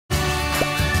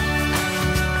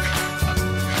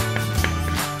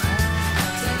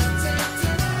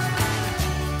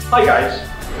Hi guys,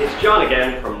 it's John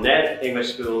again from Ned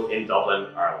English School in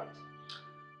Dublin, Ireland.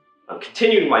 I'm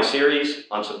continuing my series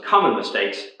on some common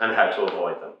mistakes and how to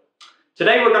avoid them.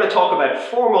 Today we're going to talk about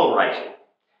formal writing.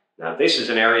 Now this is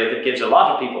an area that gives a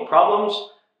lot of people problems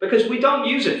because we don't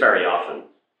use it very often.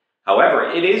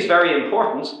 However, it is very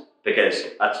important because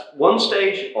at one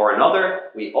stage or another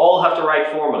we all have to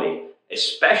write formally,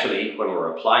 especially when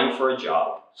we're applying for a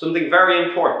job. Something very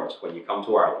important when you come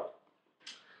to Ireland.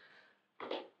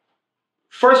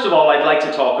 First of all, I'd like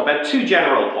to talk about two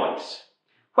general points.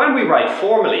 When we write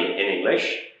formally in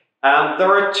English,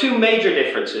 there are two major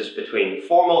differences between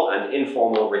formal and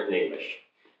informal written English.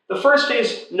 The first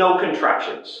is no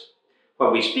contractions.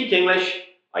 When we speak English,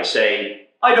 I say,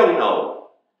 I don't know.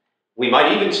 We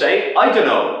might even say, I don't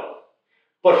know.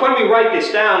 But when we write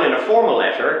this down in a formal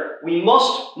letter, we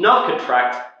must not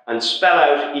contract and spell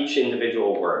out each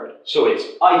individual word. So it's,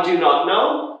 I do not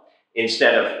know,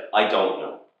 instead of, I don't know.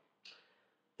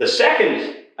 The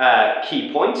second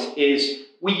key point is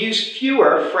we use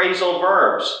fewer phrasal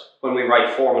verbs when we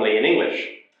write formally in English.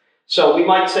 So we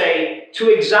might say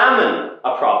to examine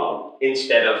a problem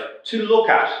instead of to look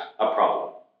at a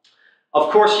problem. Of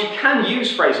course, you can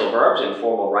use phrasal verbs in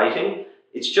formal writing.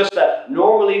 It's just that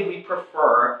normally we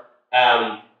prefer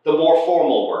the more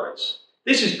formal words.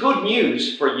 This is good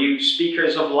news for you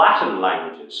speakers of Latin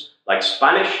languages like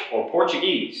Spanish or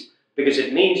Portuguese, because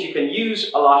it means you can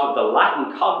use a lot of the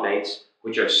Latin cognates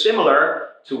which are similar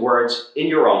to words in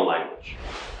your own language.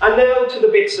 And now to the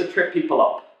bits that trip people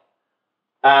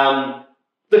up.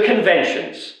 The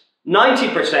conventions.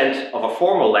 90% of a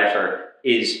formal letter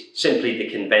is simply the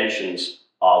conventions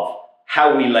of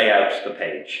how we lay out the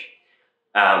page.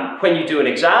 When you do an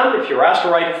exam, if you're asked to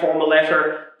write a formal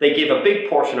letter, they give a big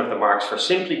portion of the marks for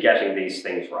simply getting these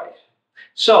things right.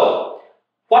 So,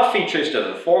 what features does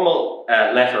a formal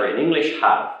letter in English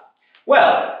have?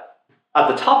 Well, at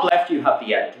the top left you have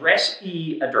the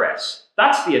addressee address.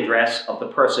 That's the address of the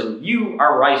person you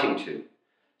are writing to.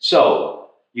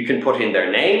 So, you can put in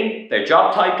their name, their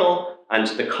job title, and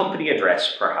the company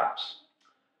address perhaps.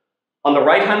 On the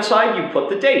right hand side you put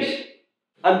the date,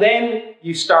 and then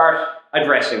you start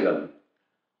addressing them.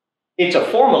 It's a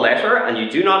formal letter and you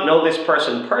do not know this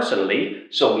person personally,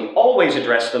 so we always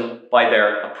address them by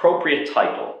their appropriate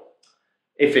title.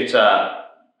 If it's a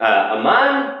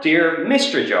man, dear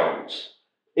Mr. Jones.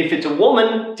 If it's a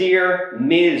woman, dear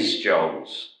Ms.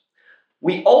 Jones.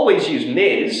 We always use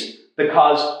Ms.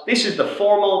 because this is the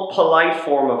formal, polite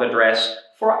form of address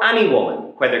for any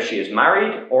woman, whether she is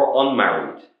married or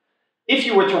unmarried. If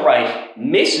you were to write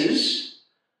Mrs.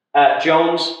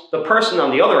 Jones, the person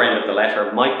on the other end of the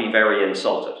letter might be very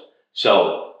insulted.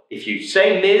 So, if you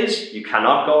say Ms., you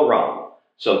cannot go wrong.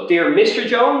 So, dear Mr.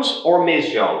 Jones or Ms.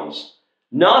 Jones.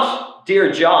 Not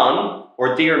dear John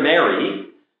or dear Mary.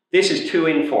 This is too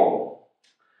informal.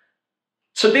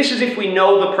 So this is if we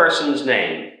know the person's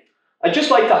name. I'd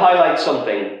just like to highlight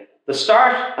something. The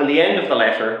start and the end of the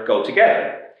letter go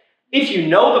together. If you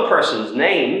know the person's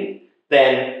name,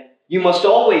 then you must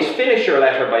always finish your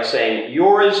letter by saying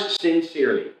yours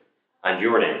sincerely and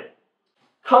your name.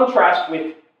 Contrast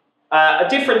with a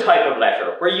different type of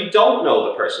letter where you don't know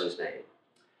the person's name.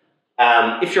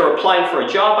 If you're applying for a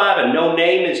job ad and no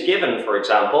name is given, for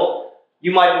example,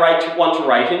 you might want to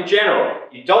write in general.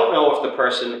 You don't know if the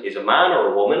person is a man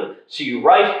or a woman, so you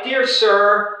write dear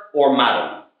sir or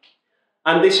madam.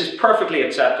 And this is perfectly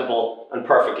acceptable and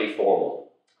perfectly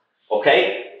formal.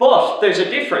 Okay? But there's a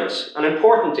difference, an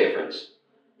important difference.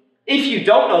 If you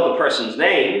don't know the person's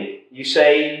name, you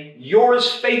say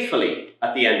yours faithfully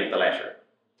at the end of the letter.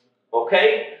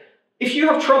 Okay? If you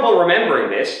have trouble remembering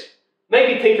this,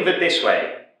 maybe think of it this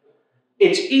way.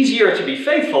 It's easier to be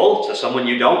faithful to someone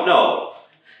you don't know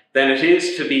than it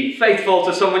is to be faithful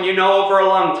to someone you know over a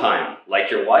long time,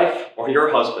 like your wife or your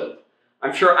husband.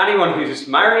 I'm sure anyone who's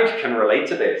married can relate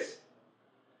to this.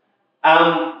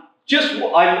 I'm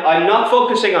not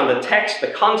focusing on the text, the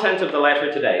content of the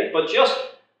letter today, but just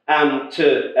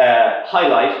to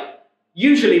highlight,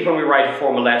 usually when we write a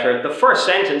formal letter, the first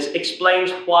sentence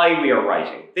explains why we are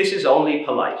writing. This is only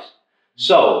polite.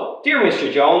 So, dear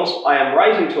Mr. Jones, I am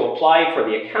writing to apply for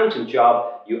the accountant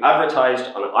job you advertised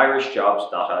on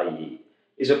irishjobs.ie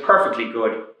is a perfectly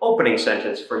good opening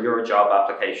sentence for your job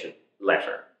application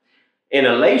letter. In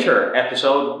a later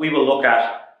episode, we will look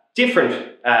at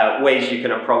different ways you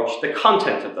can approach the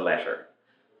content of the letter.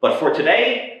 But for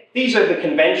today, these are the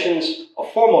conventions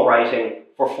of formal writing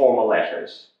for formal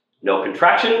letters. No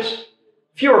contractions,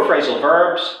 fewer phrasal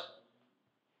verbs,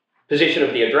 position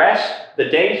of the address, the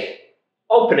date,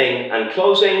 opening and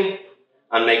closing,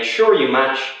 and make sure you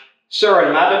match Sir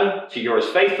and Madam to yours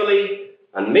faithfully,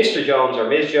 and Mr. Jones or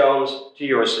Ms. Jones to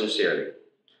yours sincerely.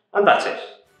 And that's it.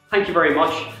 Thank you very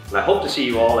much, and I hope to see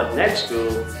you all at Ned School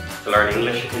to learn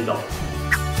English in Dublin.